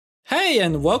Hey,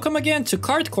 and welcome again to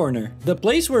Kart Corner, the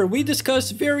place where we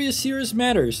discuss various serious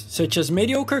matters, such as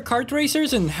mediocre kart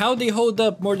racers and how they hold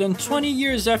up more than 20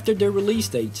 years after their release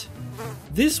date.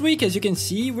 This week, as you can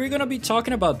see, we're gonna be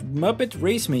talking about Muppet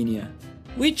Race Mania,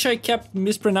 which I kept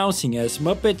mispronouncing as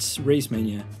Muppets Race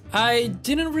Mania. I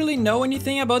didn't really know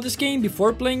anything about this game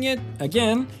before playing it.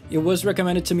 Again, it was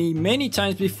recommended to me many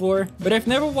times before, but I've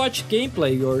never watched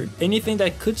gameplay or anything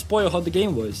that could spoil how the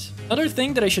game was. Another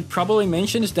thing that I should probably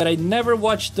mention is that I never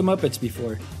watched the Muppets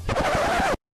before.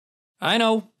 I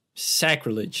know,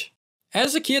 sacrilege.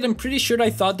 As a kid, I'm pretty sure I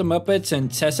thought the Muppets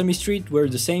and Sesame Street were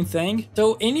the same thing,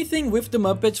 so anything with the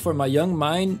Muppets for my young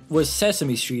mind was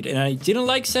Sesame Street, and I didn't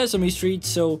like Sesame Street,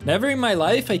 so never in my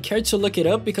life I cared to look it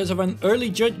up because of an early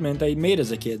judgment I made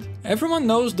as a kid. Everyone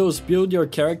knows those build your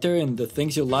character and the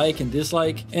things you like and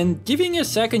dislike, and giving a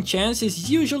second chance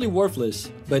is usually worthless.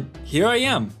 But here I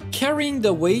am, carrying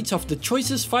the weight of the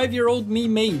choices 5-year-old me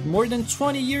made more than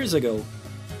 20 years ago.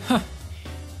 Huh.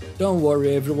 Don't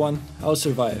worry everyone, I'll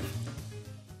survive.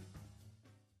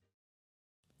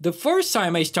 The first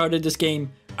time I started this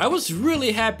game, I was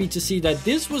really happy to see that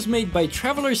this was made by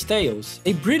Traveller's Tales,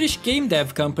 a British game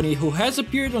dev company who has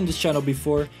appeared on this channel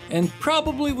before and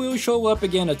probably will show up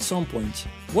again at some point.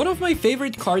 One of my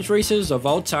favorite kart races of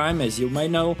all time, as you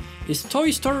might know, is Toy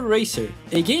Story Racer,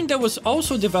 a game that was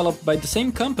also developed by the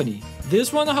same company.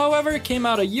 This one, however, came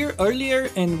out a year earlier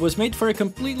and was made for a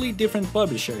completely different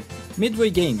publisher,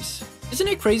 Midway Games. Isn't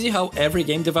it crazy how every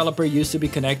game developer used to be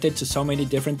connected to so many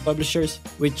different publishers,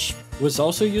 which was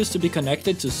also used to be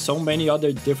connected to so many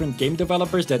other different game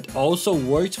developers that also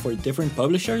worked for different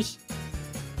publishers?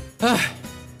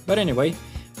 But anyway,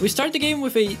 we start the game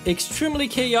with an extremely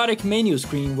chaotic menu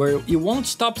screen where it won't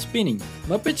stop spinning.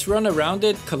 Muppets run around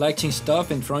it, collecting stuff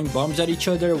and throwing bombs at each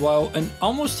other while an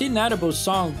almost inaudible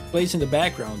song plays in the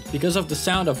background because of the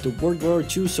sound of the World War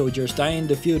II soldiers dying in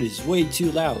the field is way too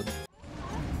loud.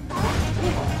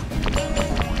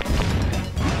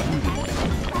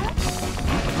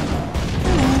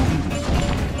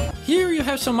 Here you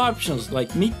have some options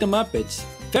like Meet the Muppets.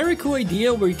 Very cool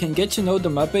idea where you can get to know the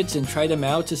Muppets and try them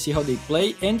out to see how they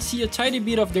play and see a tiny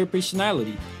bit of their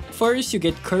personality. First you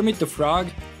get Kermit the Frog,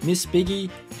 Miss Piggy,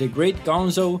 the Great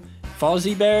Gonzo,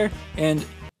 Fozzie Bear, and...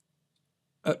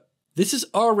 this is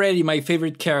already my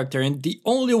favorite character and the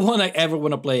only one I ever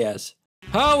want to play as.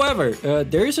 However,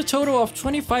 there is a total of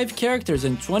 25 characters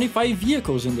and 25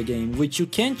 vehicles in the game, which you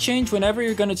can change whenever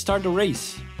you're gonna start a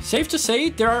race. Safe to say,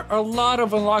 there are a lot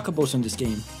of unlockables in this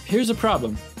game. Here's the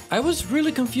problem. I was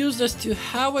really confused as to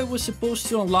how I was supposed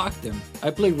to unlock them.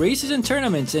 I played races and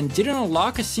tournaments and didn't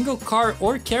unlock a single car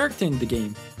or character in the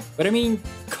game. But I mean,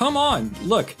 come on,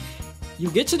 look. You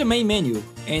get to the main menu,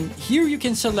 and here you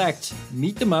can select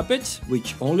Meet the Muppets,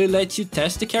 which only lets you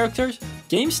test the characters,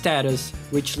 Game Status,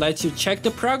 which lets you check the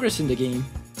progress in the game,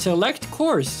 Select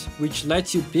Course, which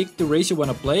lets you pick the race you want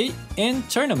to play, and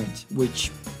Tournament, which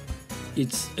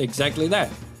it's exactly that.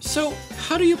 So,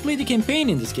 how do you play the campaign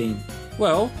in this game?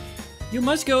 Well, you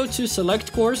must go to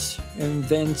Select Course, and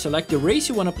then select the race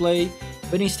you want to play,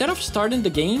 but instead of starting the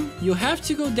game, you have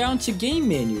to go down to Game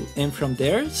Menu, and from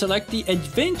there, select the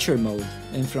Adventure mode.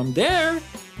 And from there,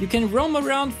 you can roam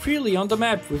around freely on the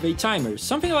map with a timer,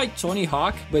 something like Tony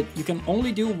Hawk, but you can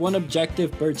only do one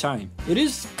objective per time. It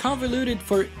is convoluted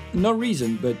for no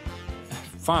reason, but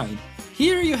fine.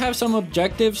 Here you have some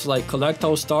objectives like collect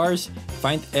all stars,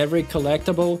 find every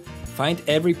collectible, find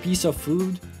every piece of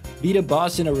food, beat a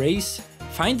boss in a race,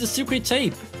 find the secret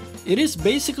tape. It is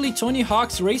basically Tony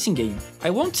Hawk's racing game. I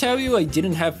won't tell you I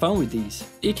didn't have fun with these.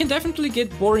 It can definitely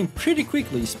get boring pretty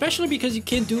quickly, especially because you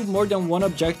can't do more than one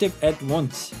objective at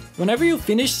once. Whenever you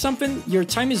finish something, your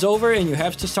time is over and you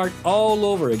have to start all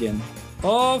over again.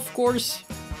 Of course,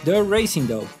 the racing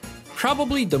though.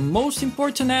 Probably the most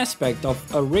important aspect of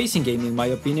a racing game in my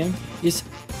opinion is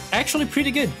actually pretty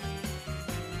good.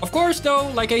 Of course though,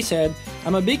 like I said,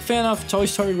 I'm a big fan of Toy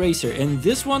Story Racer and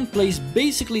this one plays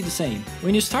basically the same.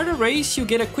 When you start a race, you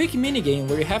get a quick minigame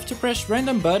where you have to press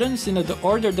random buttons in the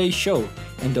order they show,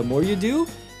 and the more you do,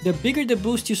 the bigger the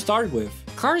boost you start with.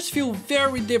 Cars feel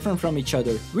very different from each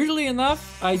other. Weirdly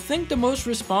enough, I think the most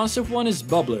responsive one is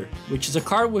Bubbler, which is a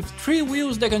car with 3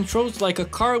 wheels that controls like a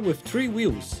car with 3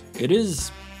 wheels. It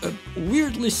is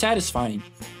weirdly satisfying.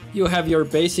 You have your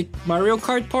basic Mario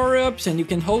Kart power-ups and you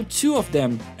can hold 2 of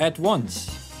them at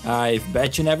once. I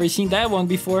bet you never seen that one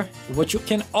before. What you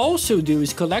can also do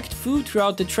is collect food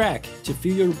throughout the track to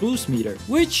fill your boost meter,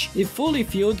 which, if fully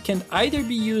filled, can either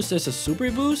be used as a super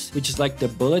boost, which is like the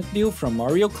bullet bill from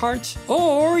Mario Kart,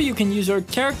 or you can use your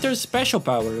character's special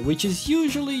power, which is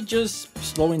usually just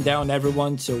slowing down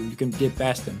everyone so you can get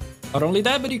past them. Not only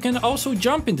that, but you can also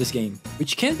jump in this game,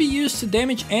 which can be used to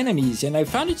damage enemies, and I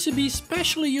found it to be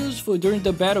especially useful during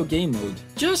the battle game mode.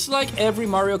 Just like every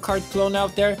Mario Kart clone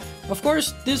out there, of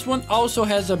course, this one also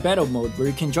has a battle mode where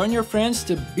you can join your friends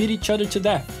to beat each other to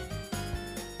death.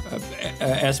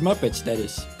 As Muppets, that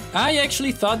is. I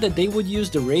actually thought that they would use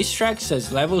the racetracks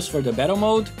as levels for the battle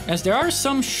mode, as there are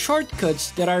some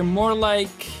shortcuts that are more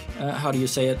like, how do you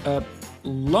say it,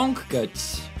 long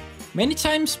cuts. Many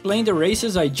times playing the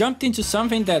races I jumped into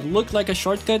something that looked like a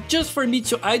shortcut just for me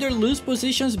to either lose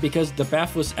positions because the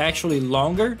path was actually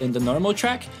longer than the normal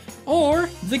track, or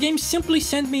the game simply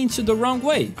sent me into the wrong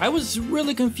way. I was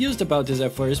really confused about this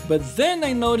at first, but then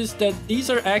I noticed that these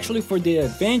are actually for the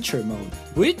adventure mode,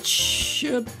 which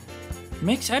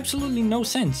makes absolutely no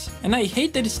sense. And I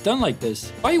hate that it's done like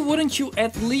this. Why wouldn't you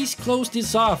at least close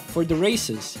this off for the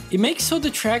races? It makes so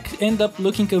the track end up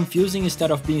looking confusing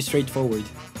instead of being straightforward.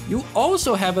 You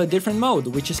also have a different mode,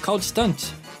 which is called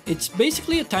Stunt. It's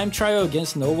basically a time trial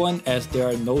against no one, as there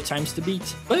are no times to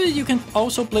beat. But you can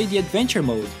also play the adventure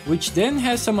mode, which then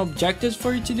has some objectives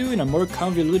for you to do in a more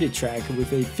convoluted track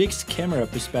with a fixed camera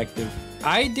perspective.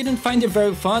 I didn't find it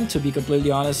very fun, to be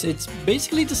completely honest. It's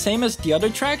basically the same as the other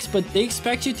tracks, but they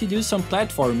expect you to do some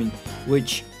platforming,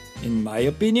 which, in my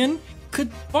opinion, could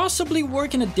possibly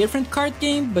work in a different kart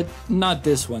game, but not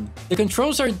this one. The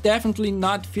controls are definitely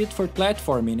not fit for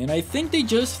platforming, and I think they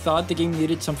just thought the game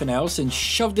needed something else and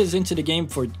shoved this into the game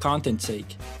for content's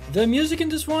sake. The music in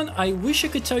this one I wish I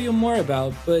could tell you more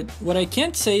about, but what I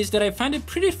can't say is that I find it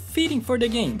pretty fitting for the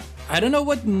game. I don't know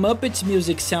what Muppets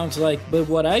music sounds like, but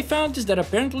what I found is that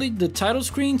apparently the title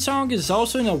screen song is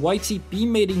also in a white CP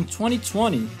made in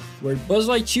 2020, where Buzz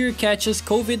Lightyear catches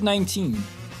COVID-19.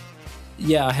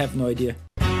 Yeah, I have no idea.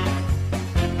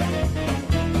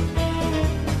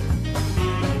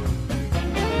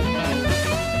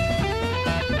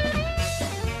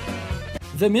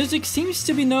 The music seems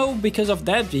to be no because of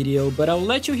that video, but I'll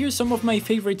let you hear some of my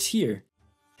favorites here.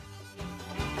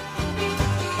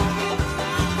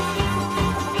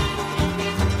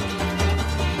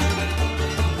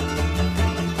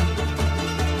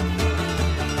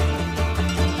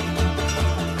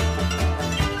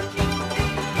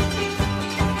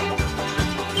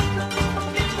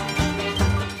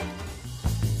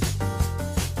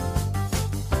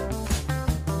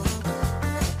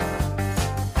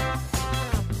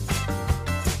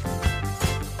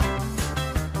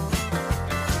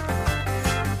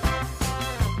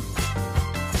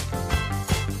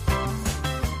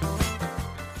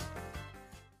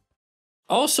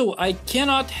 Also, I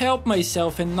cannot help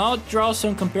myself and not draw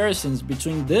some comparisons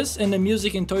between this and the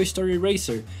music in Toy Story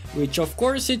Racer, which of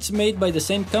course it's made by the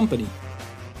same company.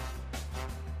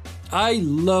 I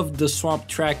love the swamp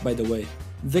track, by the way.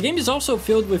 The game is also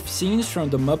filled with scenes from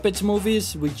the Muppets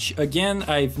movies, which again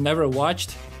I've never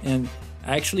watched, and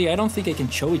actually I don't think I can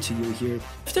show it to you here.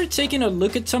 After taking a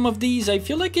look at some of these, I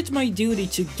feel like it's my duty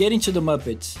to get into the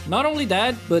Muppets. Not only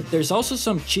that, but there's also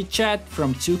some chit chat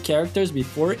from two characters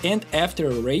before and after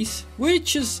a race,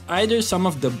 which is either some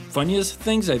of the funniest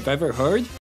things I've ever heard.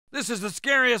 This is the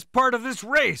scariest part of this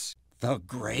race. The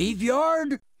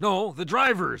graveyard? No, the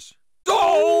drivers.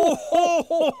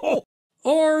 Oh!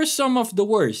 Or some of the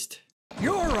worst.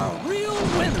 You're a real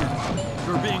winner.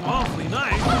 You're being awfully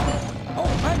nice.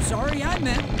 Oh, I'm sorry, I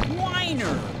meant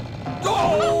whiner.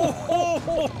 Oh!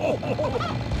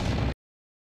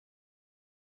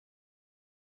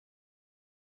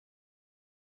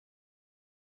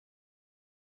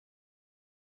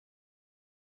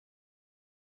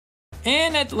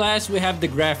 And at last we have the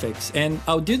graphics, and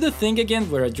I'll do the thing again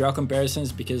where I draw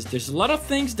comparisons because there's a lot of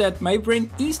things that my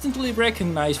brain instantly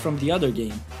recognized from the other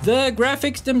game. The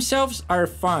graphics themselves are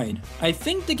fine. I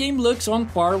think the game looks on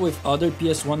par with other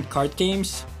PS1 kart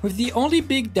games, with the only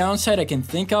big downside I can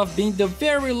think of being the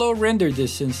very low render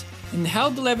distance and how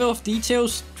the level of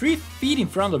details 3 feet in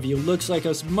front of you looks like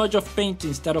a smudge of paint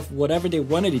instead of whatever they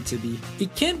wanted it to be.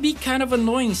 It can be kind of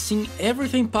annoying seeing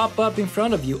everything pop up in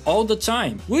front of you all the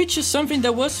time, which is something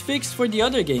that was fixed for the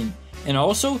other game. And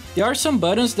also, there are some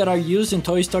buttons that are used in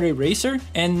Toy Story Racer,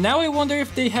 and now I wonder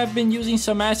if they have been using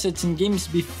some assets in games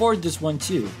before this one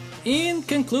too. In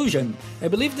conclusion, I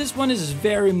believe this one is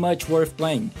very much worth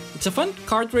playing. It's a fun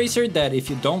kart racer that, if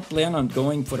you don't plan on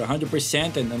going for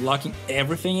 100% and unlocking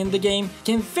everything in the game,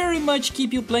 can very much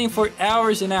keep you playing for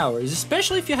hours and hours,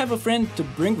 especially if you have a friend to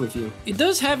bring with you. It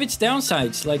does have its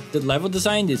downsides, like the level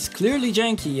design is clearly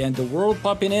janky and the world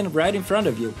popping in right in front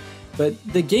of you, but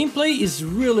the gameplay is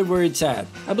really where it's at.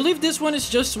 I believe this one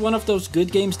is just one of those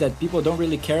good games that people don't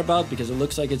really care about because it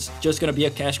looks like it's just gonna be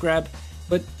a cash grab.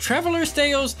 But Traveler's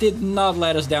Tales did not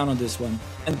let us down on this one.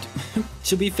 And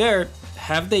to be fair,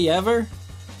 have they ever?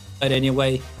 But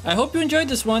anyway, I hope you enjoyed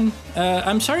this one.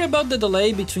 I'm sorry about the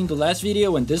delay between the last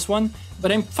video and this one,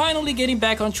 but I'm finally getting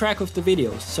back on track with the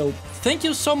videos. So thank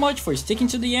you so much for sticking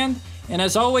to the end, and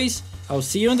as always, I'll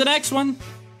see you in the next one.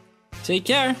 Take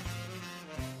care.